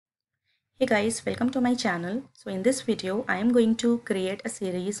Hey guys, welcome to my channel. So in this video, I am going to create a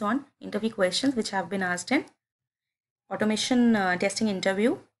series on interview questions which have been asked in automation testing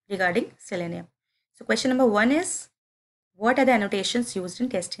interview regarding Selenium. So question number 1 is, what are the annotations used in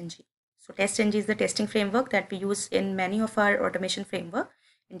TestNG? So TestNG is the testing framework that we use in many of our automation framework.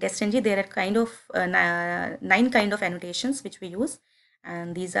 In TestNG, there are kind of 9 kind of annotations which we use,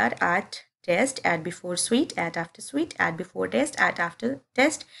 and these are at test, at before suite, at after suite, at before test, at after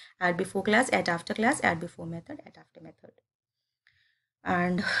test, at before class, at after class, at before method, at after method.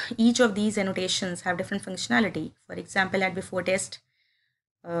 And each of these annotations have different functionality. For example, at before test,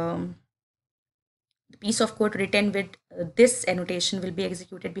 the piece of code written with this annotation will be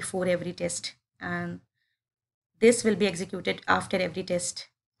executed before every test, and this will be executed after every test,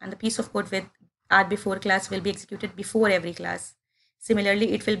 and the piece of code with at before class will be executed before every class.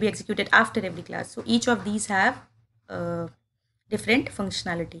 Similarly, it will be executed after every class. So each of these have different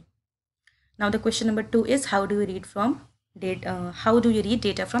functionality. Now the question number 2 is, how do you read from data? How do you read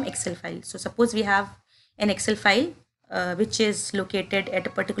data from Excel file? So suppose we have an Excel file which is located at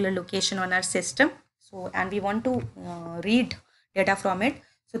a particular location on our system. So and we want to read data from it.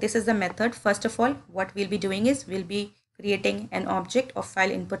 So this is the method. First of all, what we'll be doing is we'll be creating an object of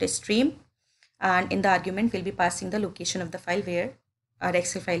file input stream, and in the argument we'll be passing the location of the file where our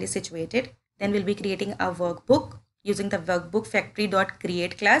Excel file is situated. Then we'll be creating a workbook using the workbook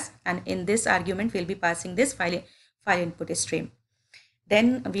factory.create class, and in this argument we'll be passing this file input stream.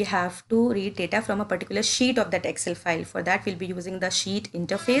 Then we have to read data from a particular sheet of that Excel file. For that we'll be using the sheet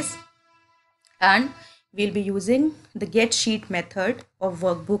interface, and we'll be using the get sheet method of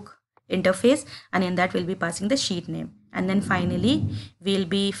workbook interface, and in that we'll be passing the sheet name. And then finally we'll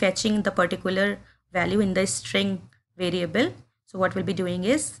be fetching the particular value in the string variable. So what we'll be doing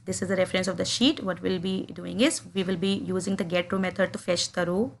is, this is a reference of the sheet. What we'll be doing is we will be using the get row method to fetch the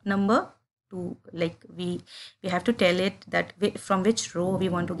row number, to like we have to tell it that from which row we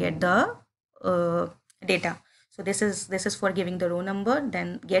want to get the data. So this is for giving the row number.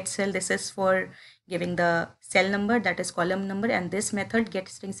 Then get cell, this is for giving the cell number, that is column number, and this method get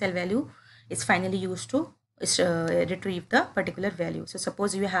string cell value is finally used to retrieve the particular value. So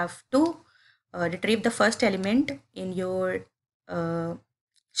suppose you have to retrieve the first element in your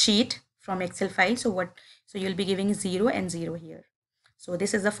sheet from Excel file. So you'll be giving 0 and 0 here. So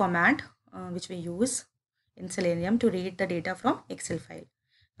this is the format which we use in Selenium to read the data from Excel file.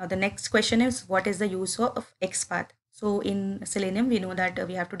 Now the next question is, what is the use of XPath? So in Selenium we know that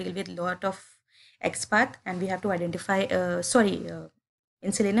we have to deal with a lot of XPath, and we have to identify in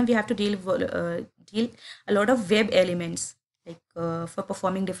Selenium we have to deal a lot of web elements, like for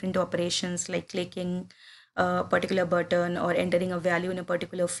performing different operations like clicking a particular button or entering a value in a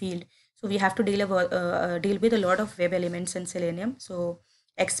particular field. So we have to deal with a lot of web elements in Selenium. So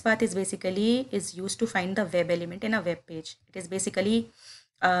XPath is used to find the web element in a web page. It is basically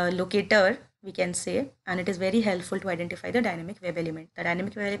a locator, we can say, and it is very helpful to identify the dynamic web element. The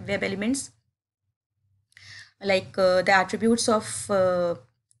dynamic web elements, like the attributes of the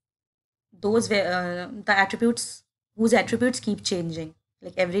attributes whose attributes keep changing,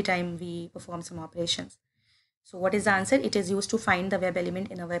 like every time we perform some operations. So what is the answer? It is used to find the web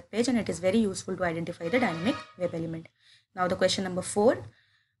element in a web page, and it is very useful to identify the dynamic web element. Now the question number 4,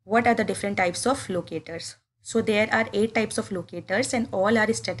 what are the different types of locators? So there are 8 types of locators, and all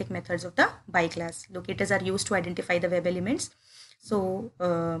are static methods of the by class. Locators are used to identify the web elements. So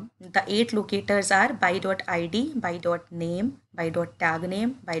the 8 locators are by.id, by.name, by.tag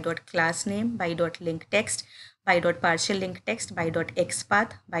name, by.class name, by.link text, by.partial link text,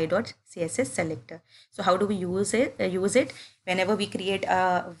 by.xpath, by.css selector. So how do we use it? Whenever we create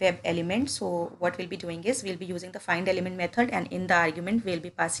a web element, so what we'll be doing is we'll be using the find element method, and in the argument we'll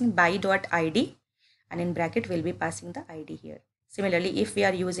be passing by.id, and in bracket we'll be passing the id here. Similarly, if we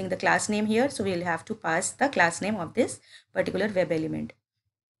are using the class name here, so we'll have to pass the class name of this particular web element.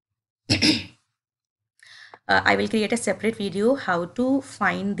 I will create a separate video how to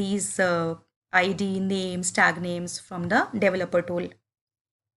find these ID names, tag names from the developer tool.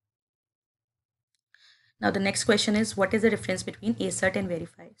 Now the next question is, what is the difference between assert and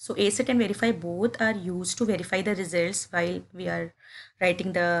verify? So assert and verify both are used to verify the results while we are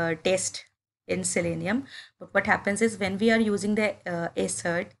writing the test in Selenium. But what happens is, when we are using the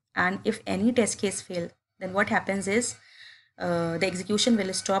assert, and if any test case fail, then what happens is the execution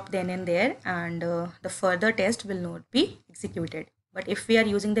will stop then and there, and the further test will not be executed. But if we are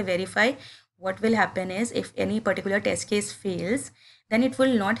using the verify, what will happen is, if any particular test case fails, then it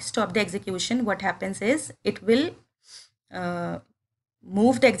will not stop the execution. What happens is, it will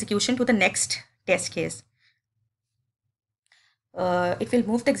move the execution to the next test case. it will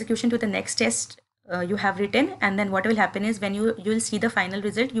move the execution to the next test you have written, and then what will happen is when you will see the final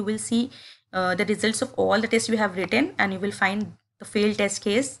result, you will see the results of all the tests you have written, and you will find the failed test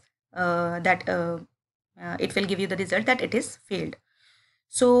case that it will give you the result that it is failed.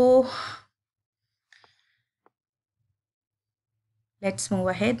 So let's move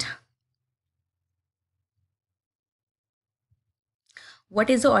ahead. What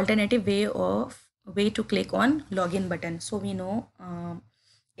is the alternative way to click on login button? So we know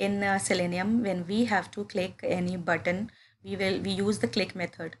in Selenium, when we have to click any button, we use the click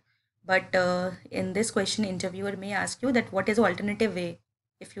method. But in this question, interviewer may ask you that what is the alternative way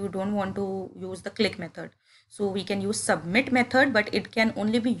if you don't want to use the click method. So we can use submit method, but it can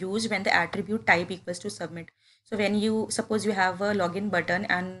only be used when the attribute type equals to submit. So when you suppose you have a login button,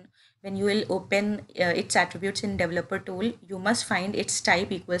 and when you will open its attributes in developer tool, you must find its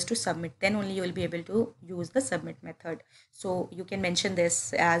type equals to submit, then only you will be able to use the submit method. So you can mention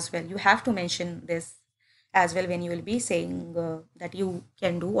this as well, you have to mention this as well when you will be saying that you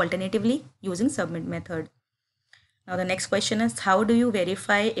can do alternatively using submit method. Now the next question is, how do you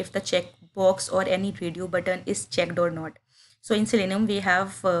verify if the checkbox or any radio button is checked or not? So in Selenium, we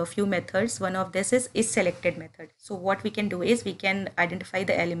have a few methods. One of this is selected method. So what we can do is we can identify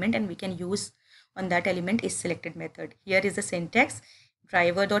the element and we can use on that element is selected method. Here is the syntax: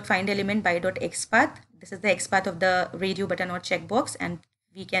 driver.find element by .xpath. This is the xpath of the radio button or checkbox, and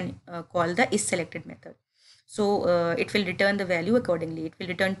we can call the is selected method. So it will return the value accordingly. It will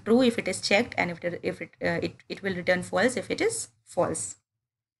return true if it is checked, and it will return false if it is false.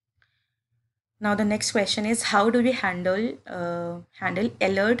 Now the next question is, how do we handle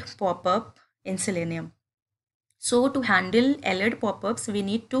alert pop-up in Selenium? So to handle alert pop-ups, we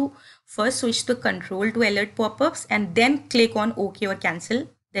need to first switch the control to alert pop-ups and then click on OK or cancel,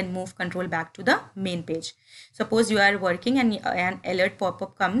 then move control back to the main page. Suppose you are working and an alert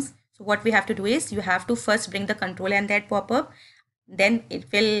pop-up comes. So what we have to do is you have to first bring the control and that pop-up. Then it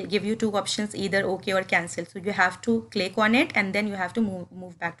will give you two options, either OK or cancel. So you have to click on it and then you have to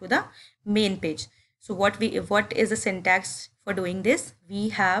move back to the main page. So what is the syntax for doing this? We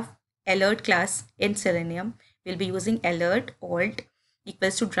have alert class in Selenium. We'll be using alert alt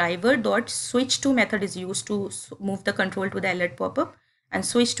equals to driver dot switch to method is used to move the control to the alert pop-up, and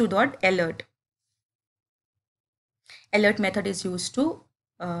switch to dot alert. Alert method is used to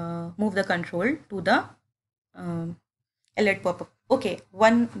move the control to the alert pop-up. Okay,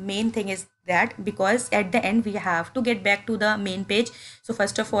 one main thing is that because at the end we have to get back to the main page. So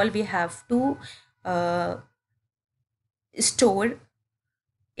first of all, we have to store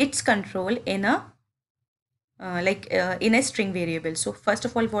its control in a in a string variable. So first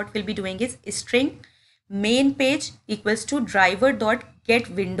of all, what we'll be doing is string main page equals to driver dot get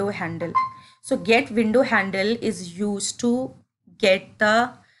window handle. So get window handle is used to get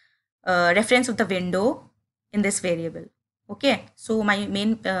the reference of the window in this variable. Okay, so my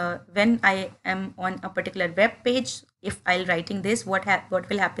main when I am on a particular web page, if I'll writing this, what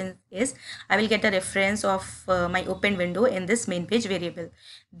will happen is I will get a reference of my open window in this main page variable.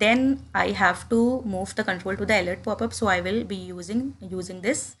 Then I have to move the control to the alert pop-up. So I will be using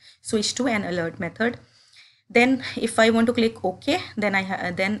this switch to an alert method. Then if I want to click OK, then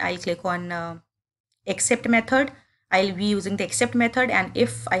I'll click on accept method. I'll be using the accept method, and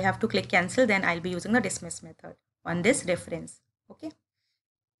if I have to click cancel, then I'll be using the dismiss method on this reference. Okay,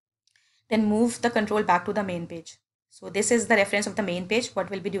 then move the control back to the main page. So this is the reference of the main page. What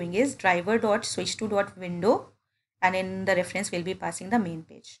we'll be doing is driver dot switch to dot window, and in the reference we'll be passing the main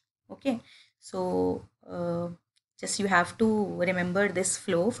page. Okay, so just you have to remember this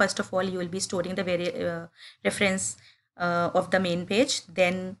flow. First of all, you will be storing the reference of the main page,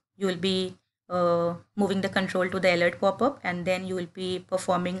 then you will be moving the control to the alert pop-up, and then you will be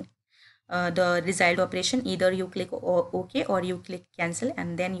performing the result operation. Either you click OK or you click cancel,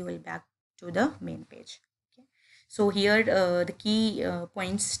 and then you will back to the main page. Okay. So here the key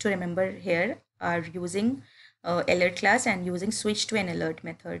points to remember here are using alert class and using switch to an alert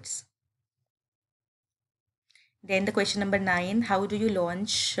methods. Then the question number 9, how do you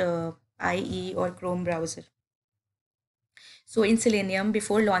launch IE or Chrome browser? So in Selenium,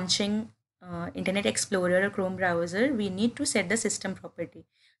 before launching Internet Explorer or Chrome browser, we need to set the system property.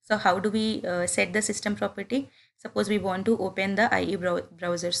 So how do we set the system property? Suppose we want to open the IE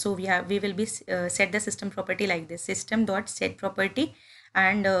browser. So we will be set the system property like this: system.set property,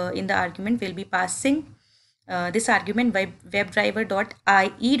 and in the argument we'll be passing this argument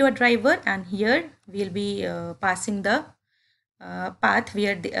webdriver.ie.driver, and here we'll be passing the path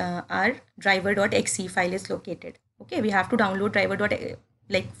where our driver.exe file is located. Okay, we have to download driver.exe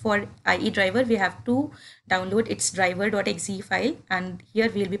like for IE driver, we have to download its driver.exe file, and here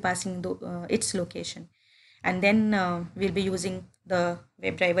we'll be passing its location. And then we'll be using the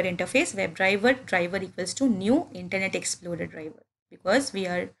WebDriver interface. WebDriver driver equals to new Internet Explorer driver, because we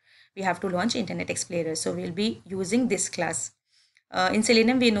have to launch Internet Explorer. So we'll be using this class. In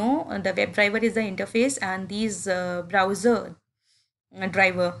Selenium, we know the WebDriver is the interface, and these browser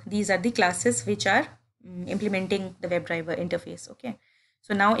driver, these are the classes which are implementing the WebDriver interface. Okay,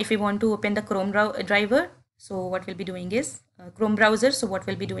 so now if we want to open the Chrome driver, so what we'll be doing is Chrome browser. So what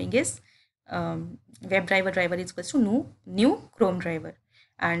we'll be doing is WebDriver driver is equals to new Chrome driver.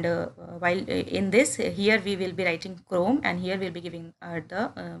 And while in this, here we will be writing Chrome, and here we'll be giving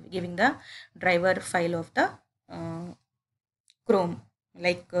the driver file of the Chrome,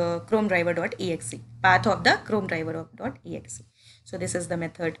 like Chrome driver.exe, path of the Chrome driver.exe. So this is the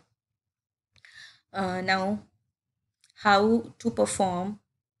method. Now, how to perform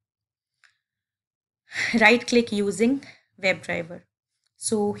right click using WebDriver.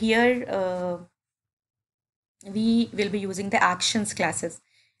 So here we will be using the actions classes.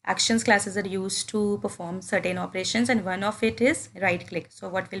 Actions classes are used to perform certain operations, and one of it is right click. So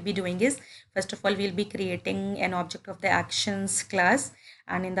what we'll be doing is, first of all, we'll be creating an object of the actions class,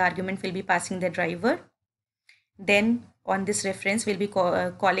 and in the argument we'll be passing the driver. Then on this reference, we'll be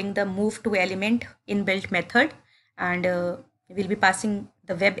calling the move to element inbuilt method, and we'll be passing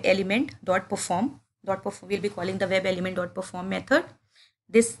the web element dot perform. We'll be calling the web element dot perform method.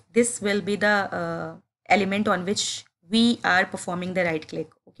 This will be the element on which we are performing the right click.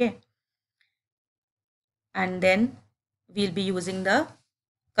 Okay, and then we'll be using the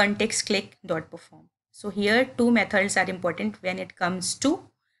context click dot perform. So here two methods are important when it comes to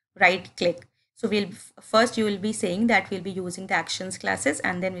right click. So first you will be saying that we'll be using the actions classes,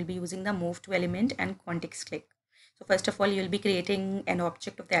 and then we'll be using the move to element and context click. So first of all, you'll be creating an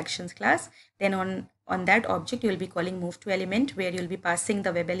object of the actions class. Then on that object, you'll be calling move to element, where you'll be passing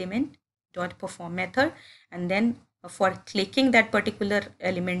the web element dot perform method. And then for clicking that particular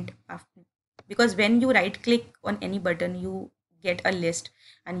element, because when you right click on any button, you get a list,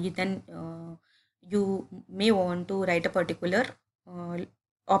 and you may want to write a particular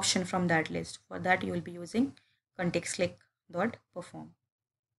option from that list. For that, you will be using context click dot perform.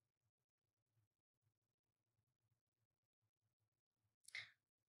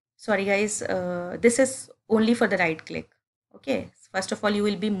 Sorry guys, this is only for the right click. Okay, first of all, you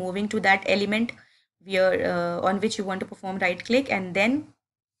will be moving to that element where on which you want to perform right click, and then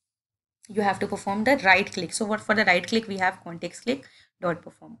you have to perform the right click. So what for the right click, we have context click dot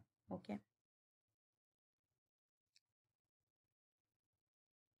perform. Okay,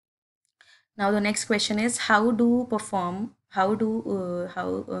 now the next question is how to perform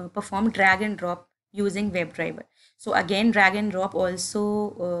drag and drop using WebDriver. So again, drag and drop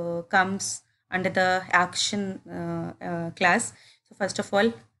also comes under the action class. So first of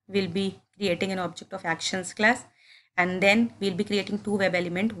all, we'll be creating an object of actions class, and then we'll be creating two web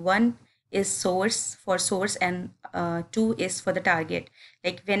element. One is source for source, and two is for the target.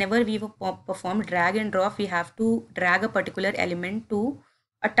 Like whenever we perform drag and drop, we have to drag a particular element to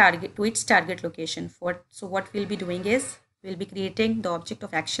a target, to its target location. So what we'll be doing is, we'll be creating the object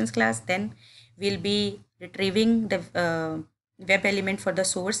of actions class, then we'll be retrieving the web element for the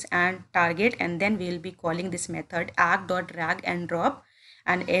source and target, and then we'll be calling this method arg.drag and drop,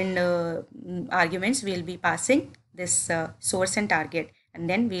 and in arguments we'll be passing this source and target, and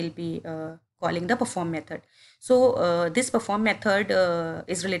then we'll be calling the perform method. So this perform method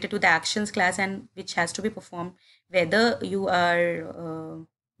is related to the actions class, and which has to be performed whether you are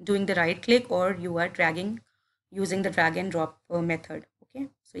doing the right click or you are dragging using the drag and drop method. Okay,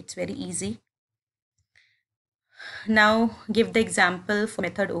 so it's very easy. Now give the example for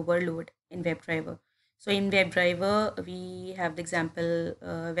method overload in WebDriver. So in WebDriver, we have the example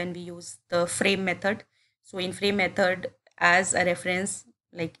when we use the frame method. So in frame method, as a reference,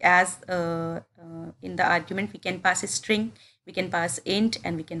 like as in the argument, we can pass a string, we can pass int,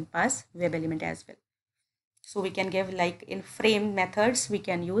 and we can pass web element as well. So we can give, like in frame methods, we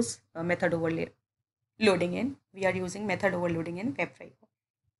can use method overloading in. We are using method overloading in WebDriver.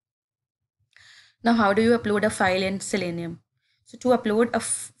 Now, how do you upload a file in Selenium? So to upload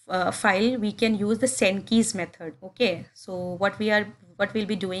a file, we can use the send keys method. Okay, so what we'll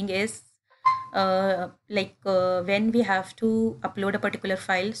be doing is when we have to upload a particular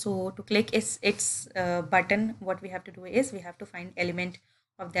file, so to click its button, what we have to do is we have to find element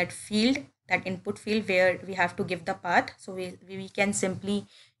of that field, that input field, where we have to give the path. So we can simply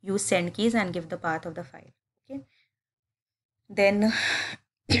use send keys and give the path of the file. Okay, then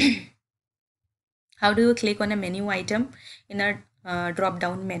how do you click on a menu item in a drop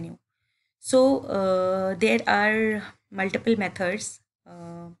down menu. So there are multiple methods.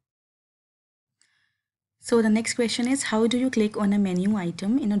 So the next question is, how do you click on a menu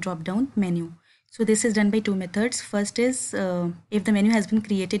item in a drop down menu? So this is done by two methods. First is if the menu has been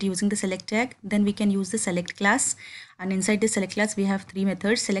created using the select tag, then we can use the select class, and inside the select class we have three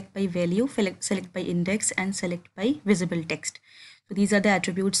methods: select by value, select by index, and select by visible text. So these are the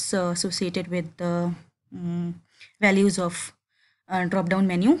attributes associated with the values of drop down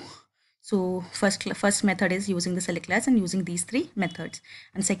menu. So first method is using the select class and using these three methods.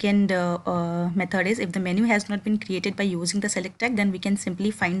 And second method is, if the menu has not been created by using the select tag, then we can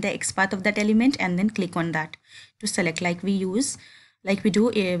simply find the XPath of that element and then click on that to select, like we do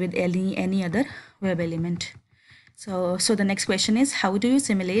with any other web element. So the next question is, how do you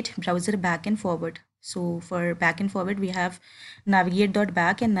simulate browser back and forward? So for back and forward, we have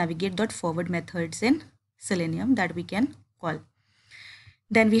navigate.back and navigate.forward methods in Selenium that we can call.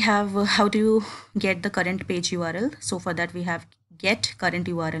 Then we have how do you get the current page URL. So for that we have get current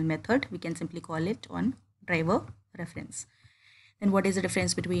URL method. We can simply call it on driver reference. Then what is the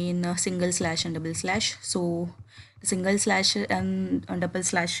difference between single slash and double slash? So the single slash and double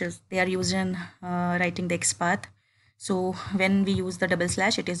slashes, they are used in writing the XPath. So when we use the double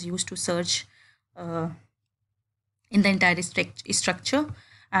slash, it is used to search in the entire structure,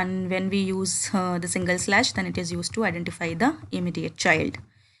 and when we use the single slash, then it is used to identify the immediate child.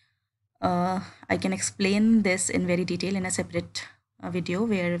 I can explain this in very detail in a separate video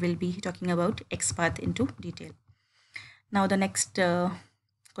where we'll be talking about XPath into detail. Now the next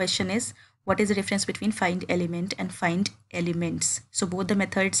question is, what is the difference between find element and find elements? So both the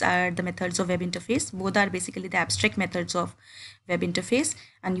methods are the methods of web interface. Both are basically the abstract methods of web interface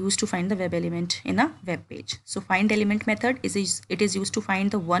and used to find the web element in a web page. So find element method is used to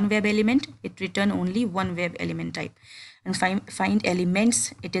find the one web element. It return only one web element type. And find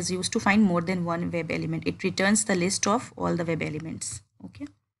elements, it is used to find more than one web element. It returns the list of all the web elements. Okay.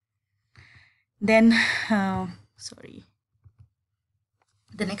 Then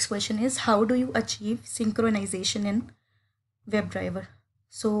the next question is, how do you achieve synchronization in WebDriver?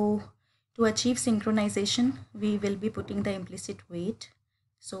 So to achieve synchronization, we will be putting the implicit wait.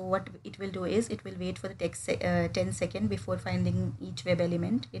 So what it will do is, it will wait for the 10 seconds before finding each web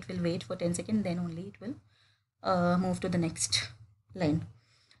element. It will wait for 10 seconds, then only it will move to the next line.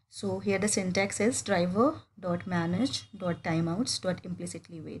 So here the syntax is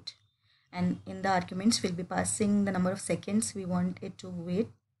driver.manage.timeouts.implicitly wait. And in the arguments, we'll be passing the number of seconds we want it to wait,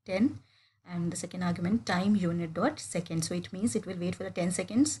 10, and the second argument time unit dot second. So it means it will wait for the 10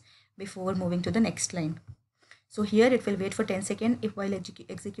 seconds before moving to the next line. So here it will wait for 10 seconds if while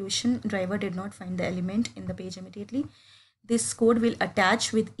execution driver did not find the element in the page immediately. This code will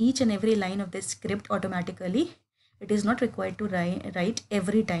attach with each and every line of the script automatically. It is not required to write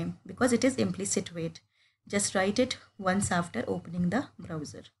every time because it is implicit wait. Just write it once after opening the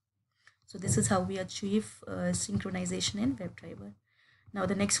browser. So this is how we achieve synchronization in WebDriver. Now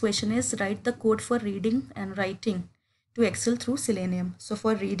the next question is, write the code for reading and writing to Excel through Selenium. So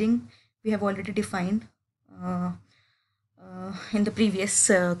for reading, we have already defined in the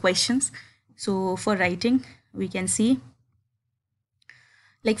previous questions. So for writing, we can see,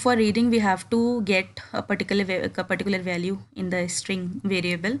 like for reading, we have to get a particular value in the string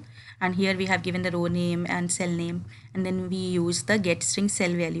variable, and here we have given the row name and cell name, and then we use the get string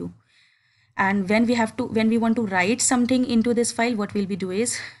cell value. And when we want to write something into this file, what we'll be doing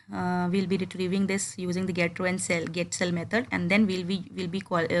is we'll be retrieving this using the get row and get cell method, and then we'll be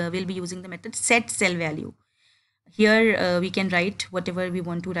using the method set cell value. Here we can write whatever we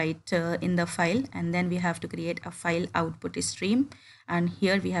want to write in the file, and then we have to create a file output stream, and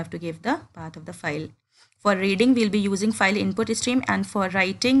here we have to give the path of the file. For reading, we'll be using file input stream, and for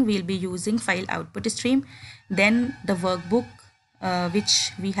writing, we'll be using file output stream. Then the workbook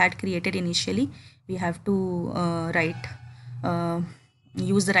which we had created initially, we have to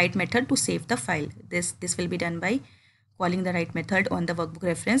use the write method to save the file. This will be done by calling the write method on the workbook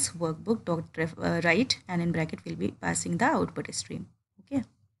reference workbook.write, and in bracket we'll be passing the output stream. Okay.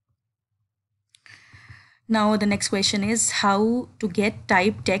 Now the next question is how to get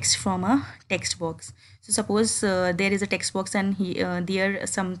type text from a text box. So suppose there is a text box and there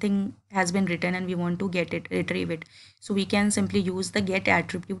something has been written and we want to retrieve it. So we can simply use the get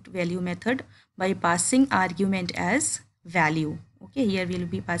attribute value method by passing argument as value. Okay, here we will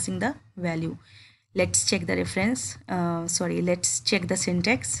be passing the value. Let's check the reference. Let's check the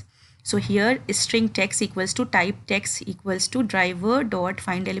syntax. So here string text equals to type text equals to driver dot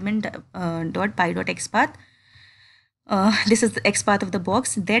find element dot py dot xpath. This is the xpath of the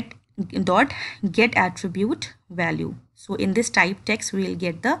box. That dot get attribute value. So in this type text we will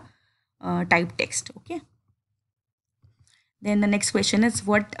get the type text. Okay. Then the next question is,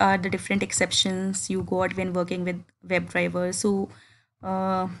 what are the different exceptions you got when working with WebDriver? So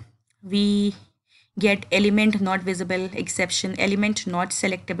we get element not visible exception, element not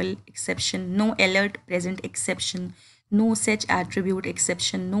selectable exception, no alert present exception, no such attribute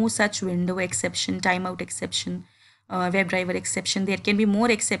exception, no such window exception, timeout exception, WebDriver exception. There can be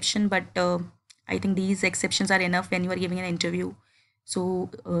more exception, but I think these exceptions are enough when you are giving an interview. So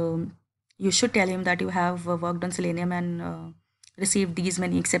you should tell him that you have worked on Selenium and received these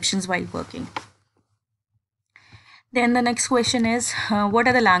many exceptions while working. Then the next question is, what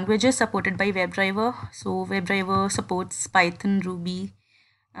are the languages supported by WebDriver? So WebDriver supports Python, Ruby,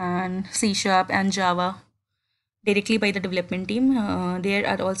 and C# and Java directly by the development team. There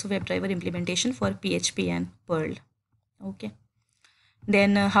are also WebDriver implementation for PHP and Perl. Okay.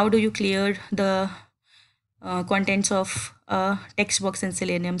 Then how do you clear the contents of a text box in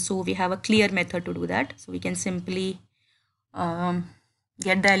Selenium? So we have a clear method to do that. So we can simply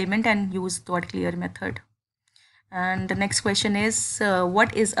get the element and use dot clear method. And the next question is,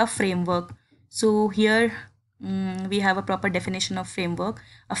 what is a framework? So here we have a proper definition of framework.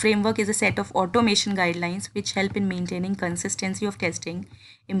 A framework is a set of automation guidelines which help in maintaining consistency of testing,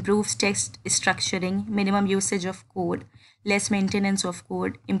 improves test structuring, minimum usage of code, less maintenance of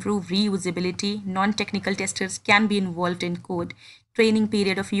code, improve reusability, non-technical testers can be involved in code, training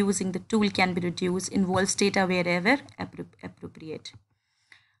period of using the tool can be reduced, involves data wherever appropriate.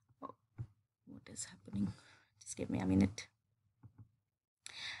 What is happening? Just give me a minute.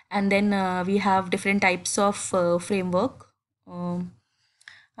 And then we have different types of framework in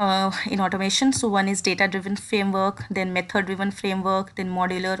automation. So one is data driven framework, then method driven framework, then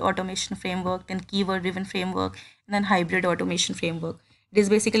modular automation framework, then keyword driven framework, and then hybrid automation framework. It is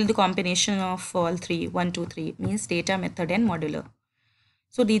basically the combination of all three. 1 2 3 means data, method, and modular.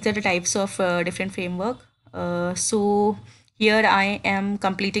 So these are the types of different framework. So here I am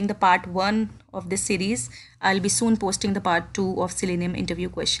completing the part 1 of this series. I'll be soon posting the part 2 of Selenium interview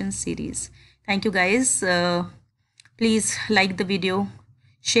questions series. Thank you guys. Please like the video,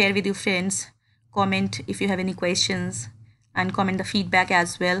 share with your friends, comment if you have any questions, and comment the feedback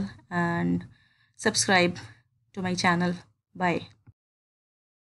as well, and subscribe to my channel. Bye.